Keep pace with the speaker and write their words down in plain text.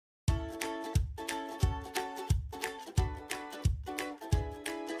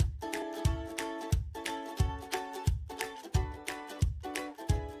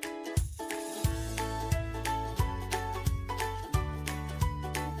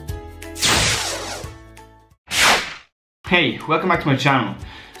Hey, welcome back to my channel.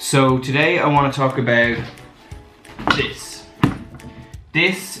 So today I want to talk about this.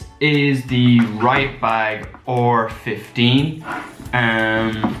 This is the RiutBag R15.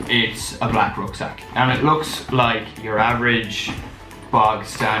 It's a black rucksack and it looks like your average bog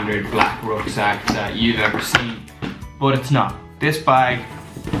standard black rucksack that you've ever seen, but it's not. This bag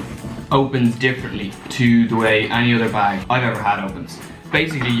opens differently to the way any other bag I've ever had opens.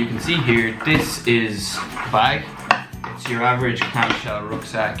 Basically, you can see here, this is the bag. It's your average clamshell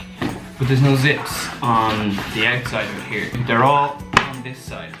rucksack, but there's no zips on the outside of it here. They're all on this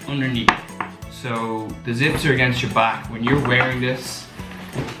side, underneath. So the zips are against your back. When you're wearing this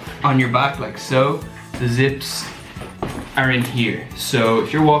on your back like so, the zips are in here. So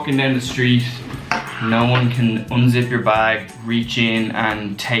if you're walking down the street, no one can unzip your bag, reach in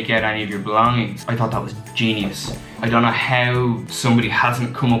and take out any of your belongings. I thought that was genius. I don't know how somebody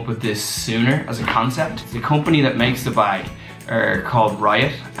hasn't come up with this sooner as a concept. The company that makes the bag are called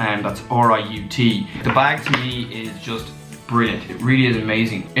RIUT, and that's R-I-U-T. The bag to me is just brilliant. It really is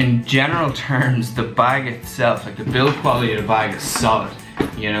amazing. In general terms, the bag itself, like the build quality of the bag is solid.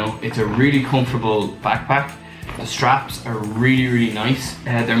 You know, it's a really comfortable backpack. The straps are really nice.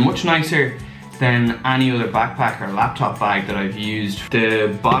 They're much nicer than any other backpack or laptop bag that I've used.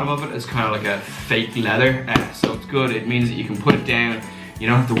 The bottom of it is kind of like a fake leather, so it's good. It means that you can put it down. You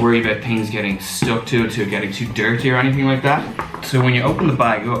don't have to worry about things getting stuck to it, getting too dirty or anything like that. So when you open the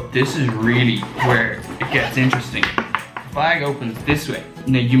bag up, this is really where it gets interesting. The bag opens this way.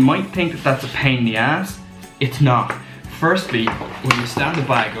 Now you might think that that's a pain in the ass. It's not. Firstly, when you stand the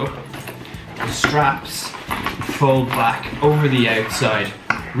bag up, the straps fold back over the outside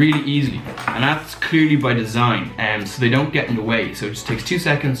really easily, and that's clearly by design, so they don't get in the way. So it just takes 2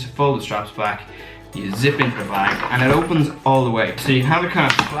 seconds to fold the straps back, you zip into the bag, and it opens all the way. So you can have it kind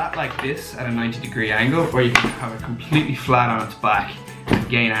of flat like this at a 90-degree angle, or you can have it completely flat on its back and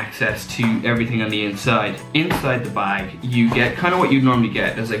gain access to everything on the inside. Inside the bag, you get kind of what you'd normally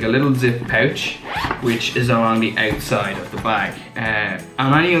get. There's like a little zip pouch, which is along the outside of the bag.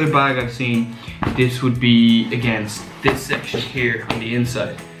 On any other bag I've seen, this would be against this section here on the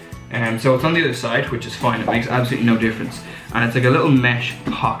inside. So it's on the other side, which is fine. It makes absolutely no difference. And it's like a little mesh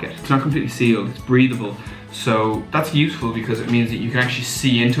pocket. It's not completely sealed, it's breathable. So that's useful because it means that you can actually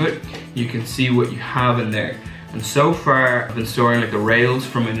see into it. You can see what you have in there. And so far, I've been storing like the rails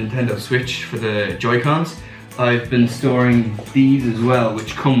from a Nintendo Switch for the Joy-Cons. I've been storing these as well,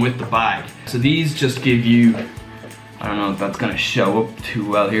 which come with the bag. So these just give you, I don't know if that's gonna show up too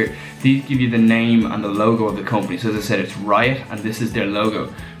well here. These give you the name and the logo of the company. So as I said, it's RIUT and this is their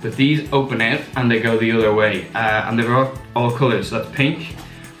logo. But these open out and they go the other way. And they're all colors. So that's pink.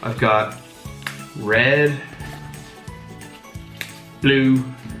 I've got red, blue,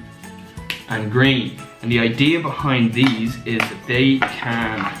 and green. And the idea behind these is that they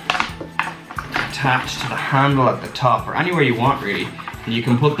can attach to the handle at the top or anywhere you want really. And you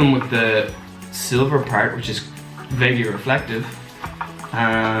can put them with the silver part, which is vaguely reflective.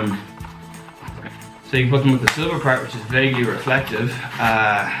 So you can put them with the silver part, which is vaguely reflective,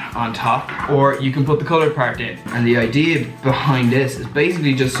 on top, or you can put the colored part in. And the idea behind this is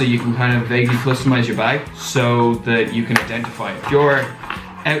basically just so you can kind of vaguely customize your bag so that you can identify it. If you're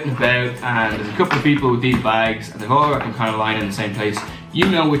out and about and there's a couple of people with these bags and they've all got them kind of lying in the same place, you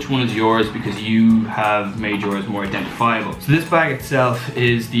know which one is yours because you have made yours more identifiable. So this bag itself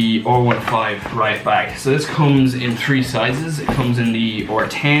is the R15 RIUT bag. So this comes in 3 sizes. It comes in the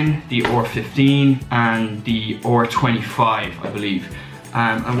R10, the R15, and the R25, I believe.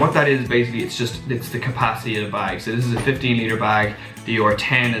 And what that is basically, it's the capacity of the bag. So this is a 15-litre bag. The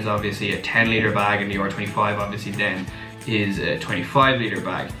R10 is obviously a 10-litre bag, and the R25 obviously then is a 25-litre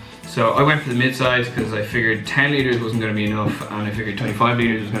bag. So I went for the mid-size because I figured 10 litres wasn't going to be enough, and I figured 25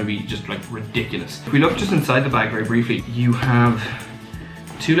 litres was going to be just like ridiculous. If we look just inside the bag very briefly, you have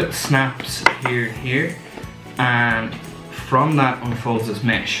 2 little snaps here and here, and from that unfolds this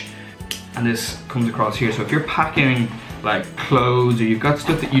mesh, and this comes across here. So if you're packing like clothes, or you've got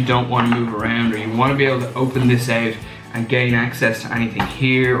stuff that you don't want to move around, or you want to be able to open this out and gain access to anything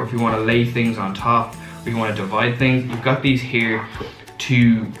here, or if you want to lay things on top, or you want to divide things, you've got these here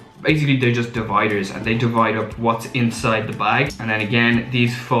to basically, they're just dividers and they divide up what's inside the bag. And then again,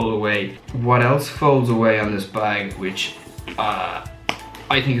 these fold away. What else folds away on this bag, which I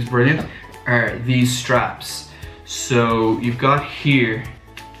think is brilliant, are these straps. So you've got here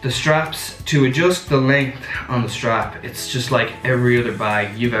the straps to adjust the length on the strap. It's just like every other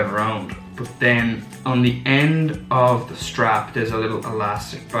bag you've ever owned. But then on the end of the strap, there's a little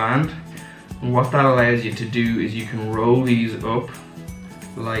elastic band. And what that allows you to do is you can roll these up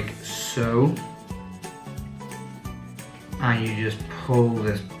like so. and you just pull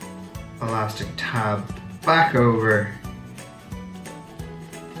this elastic tab back over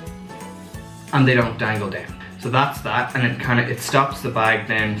and they don't dangle down. So that's that, and it stops the bag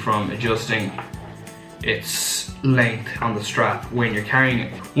then from adjusting its length on the strap when you're carrying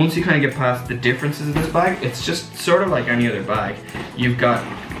it. Once you kind of get past the differences of this bag, it's just sort of like any other bag. You've got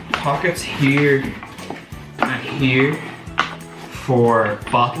pockets here and here for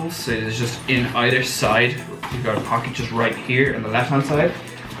bottles, so there's just in either side. You've got a pocket just right here on the left hand side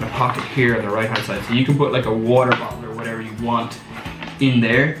and a pocket here on the right hand side, so you can put like a water bottle or whatever you want in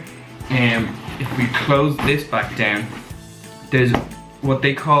there. If we close this back down, there's what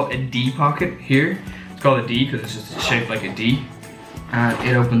they call a D pocket here. It's called a D because it's just shaped like a D, and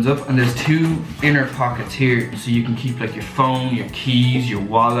it opens up, and there's two inner pockets here, so you can keep like your phone, your keys, your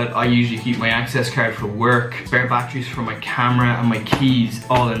wallet. I usually keep my access card for work, spare batteries for my camera, and my keys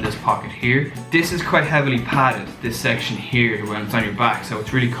all in this pocket here. This is quite heavily padded, this section here when it's on your back, so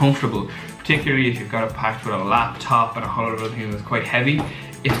it's really comfortable, particularly if you've got it packed with a laptop and a whole lot of other things that's quite heavy.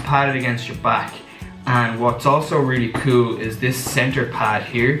 It's padded against your back. And what's also really cool is this center pad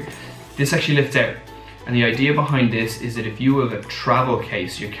here. This actually lifts out. And the idea behind this is that if you have a travel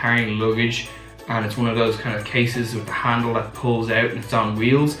case, you're carrying luggage, and it's one of those kind of cases with the handle that pulls out and it's on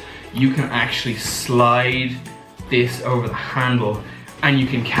wheels, you can actually slide this over the handle and you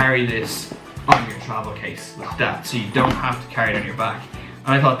can carry this on your travel case like that, so you don't have to carry it on your back.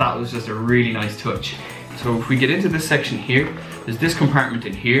 And I thought that was just a really nice touch. So if we get into this section here, there's this compartment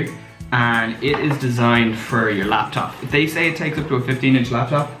in here, and it is designed for your laptop. They say it takes up to a 15-inch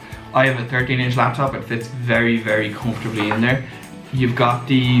laptop. I have a 13-inch laptop. It fits very, very comfortably in there. You've got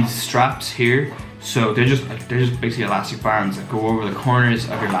these straps here, so they're just basically elastic bands that go over the corners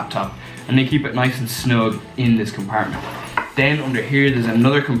of your laptop, and they keep it nice and snug in this compartment. Then under here there's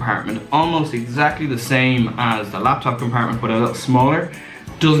another compartment, almost exactly the same as the laptop compartment, but a little smaller.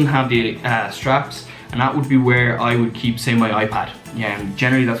 Doesn't have the straps, and that would be where I would keep, say, my iPad. Yeah, and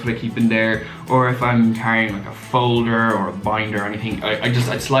generally that's what I keep in there. Or if I'm carrying like a folder or a binder or anything,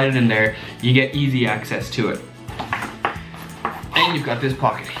 I'd slide it in there. You get easy access to it. And you've got this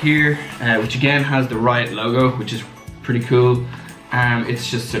pocket here, which again has the RIUT logo, which is pretty cool.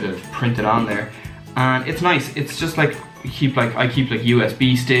 It's just sort of printed on there, and it's nice. It's just like I keep like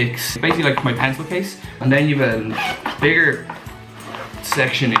USB sticks, basically like my pencil case. And then you have a bigger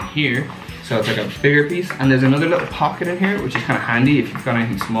section in here, so it's like a bigger piece, and there's another little pocket in here which is kind of handy. If you've got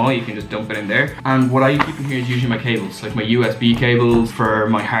anything small, you can just dump it in there. And what I keep in here is usually my cables, like my USB cables for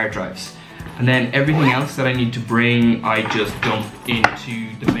my hard drives, and then everything else that I need to bring I just dump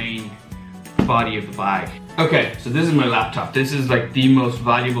into the main body of the bag. Okay, so this is my laptop. This is like the most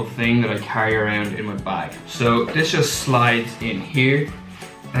valuable thing that I carry around in my bag. So this just slides in here,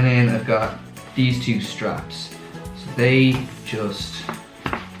 and then I've got these two straps, so they just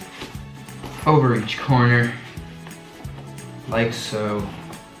over each corner, like so.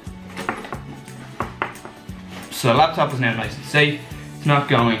 So the laptop is now nice and safe. It's not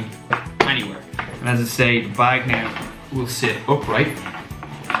going anywhere. And as I say, the bag now will sit upright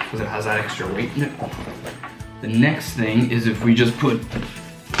because it has that extra weight in it. The next thing is if we just put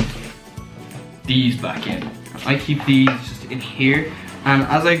these back in. I keep these just in here, and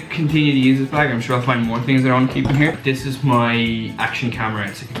as I continue to use this bag, I'm sure I'll find more things that I want to keep in here. This is my action camera.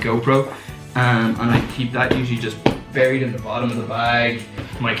 It's like a GoPro. And I keep that usually just buried in the bottom of the bag.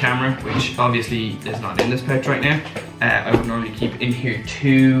 My camera, which obviously is not in this pouch right now, I would normally keep in here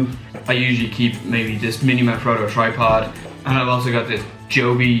too. I usually keep maybe this mini Manfrotto tripod, and I've also got this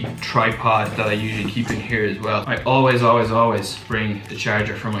Joby tripod that I usually keep in here as well. I always bring the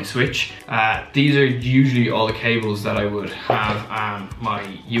charger for my Switch. These are usually all the cables that I would have on my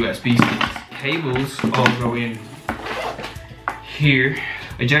USB sticks. Cables all go in here.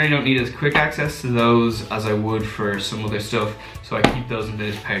 I generally don't need as quick access to those as I would for some other stuff, so I keep those in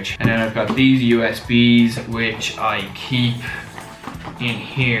this pouch. And then I've got these USBs which I keep in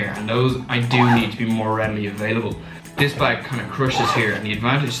here, and those I do need to be more readily available. This bag kind of crushes here, and the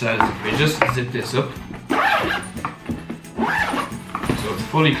advantage to that is if we just zip this up, so it's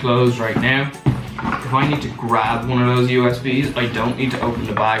fully closed right now. If I need to grab one of those USBs, I don't need to open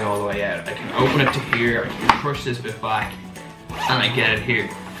the bag all the way out. I can open it to here, I can crush this bit back, and I get it here.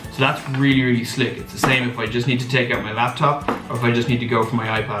 So that's really, really slick. It's the same if I just need to take out my laptop, or if I just need to go for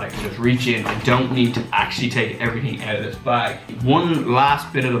my iPad, I can just reach in. I don't need to actually take everything out of this bag. One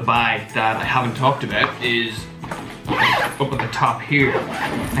last bit of the bag that I haven't talked about is up at the top here.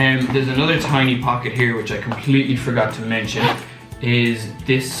 There's another tiny pocket here which I completely forgot to mention, is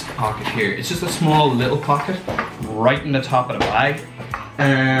this pocket here. It's just a small little pocket right in the top of the bag.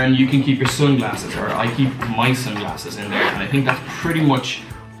 and you can keep your sunglasses, or I keep my sunglasses in there, and I think that's pretty much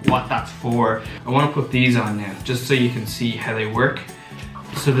what that's for. I want to put these on now, just so you can see how they work.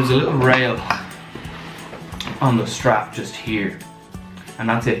 So there's a little rail on the strap just here, and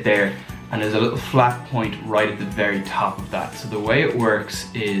that's it there. And there's a little flat point right at the very top of that. So the way it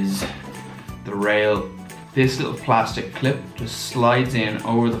works is the rail, this little plastic clip just slides in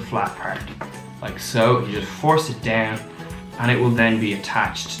over the flat part, like so. You just force it down, and it will then be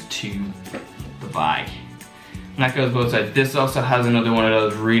attached to the bag. And that goes both sides. This also has another one of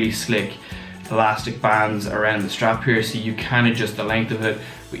those really slick elastic bands around the strap here, so you can adjust the length of it,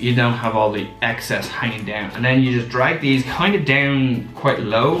 but you don't have all the excess hanging down. And then you just drag these kind of down quite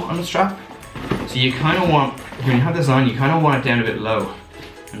low on the strap. So you kind of want, when you have this on, you kind of want it down a bit low.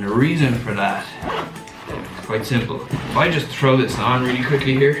 And the reason for that is quite simple. If I just throw this on really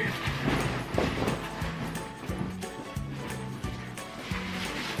quickly here,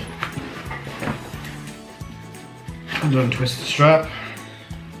 and untwist the strap.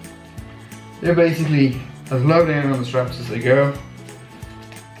 They're basically as low down on the straps as they go.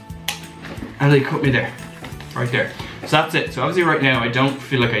 And they cut me there, right there. So that's it. So obviously right now I don't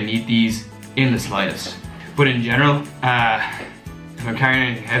feel like I need these in the slightest. But in general, if I'm carrying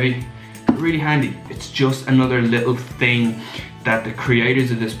anything heavy, really handy. It's just another little thing that the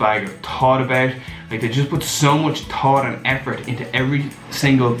creators of this bag have thought about. Like, they just put so much thought and effort into every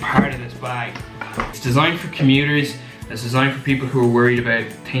single part of this bag. It's designed for commuters. It's designed for people who are worried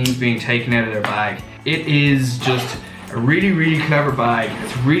about things being taken out of their bag. It is just a really, really clever bag.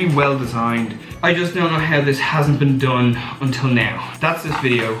 It's really well designed. I just don't know how this hasn't been done until now. That's this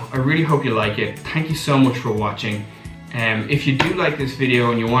video. I really hope you like it. Thank you so much for watching. If you do like this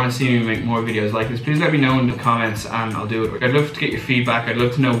video and you want to see me make more videos like this, please let me know in the comments and I'll do it. I'd love to get your feedback. I'd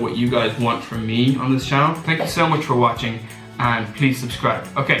love to know what you guys want from me on this channel. Thank you so much for watching, and please subscribe.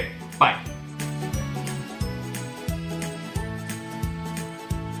 Okay.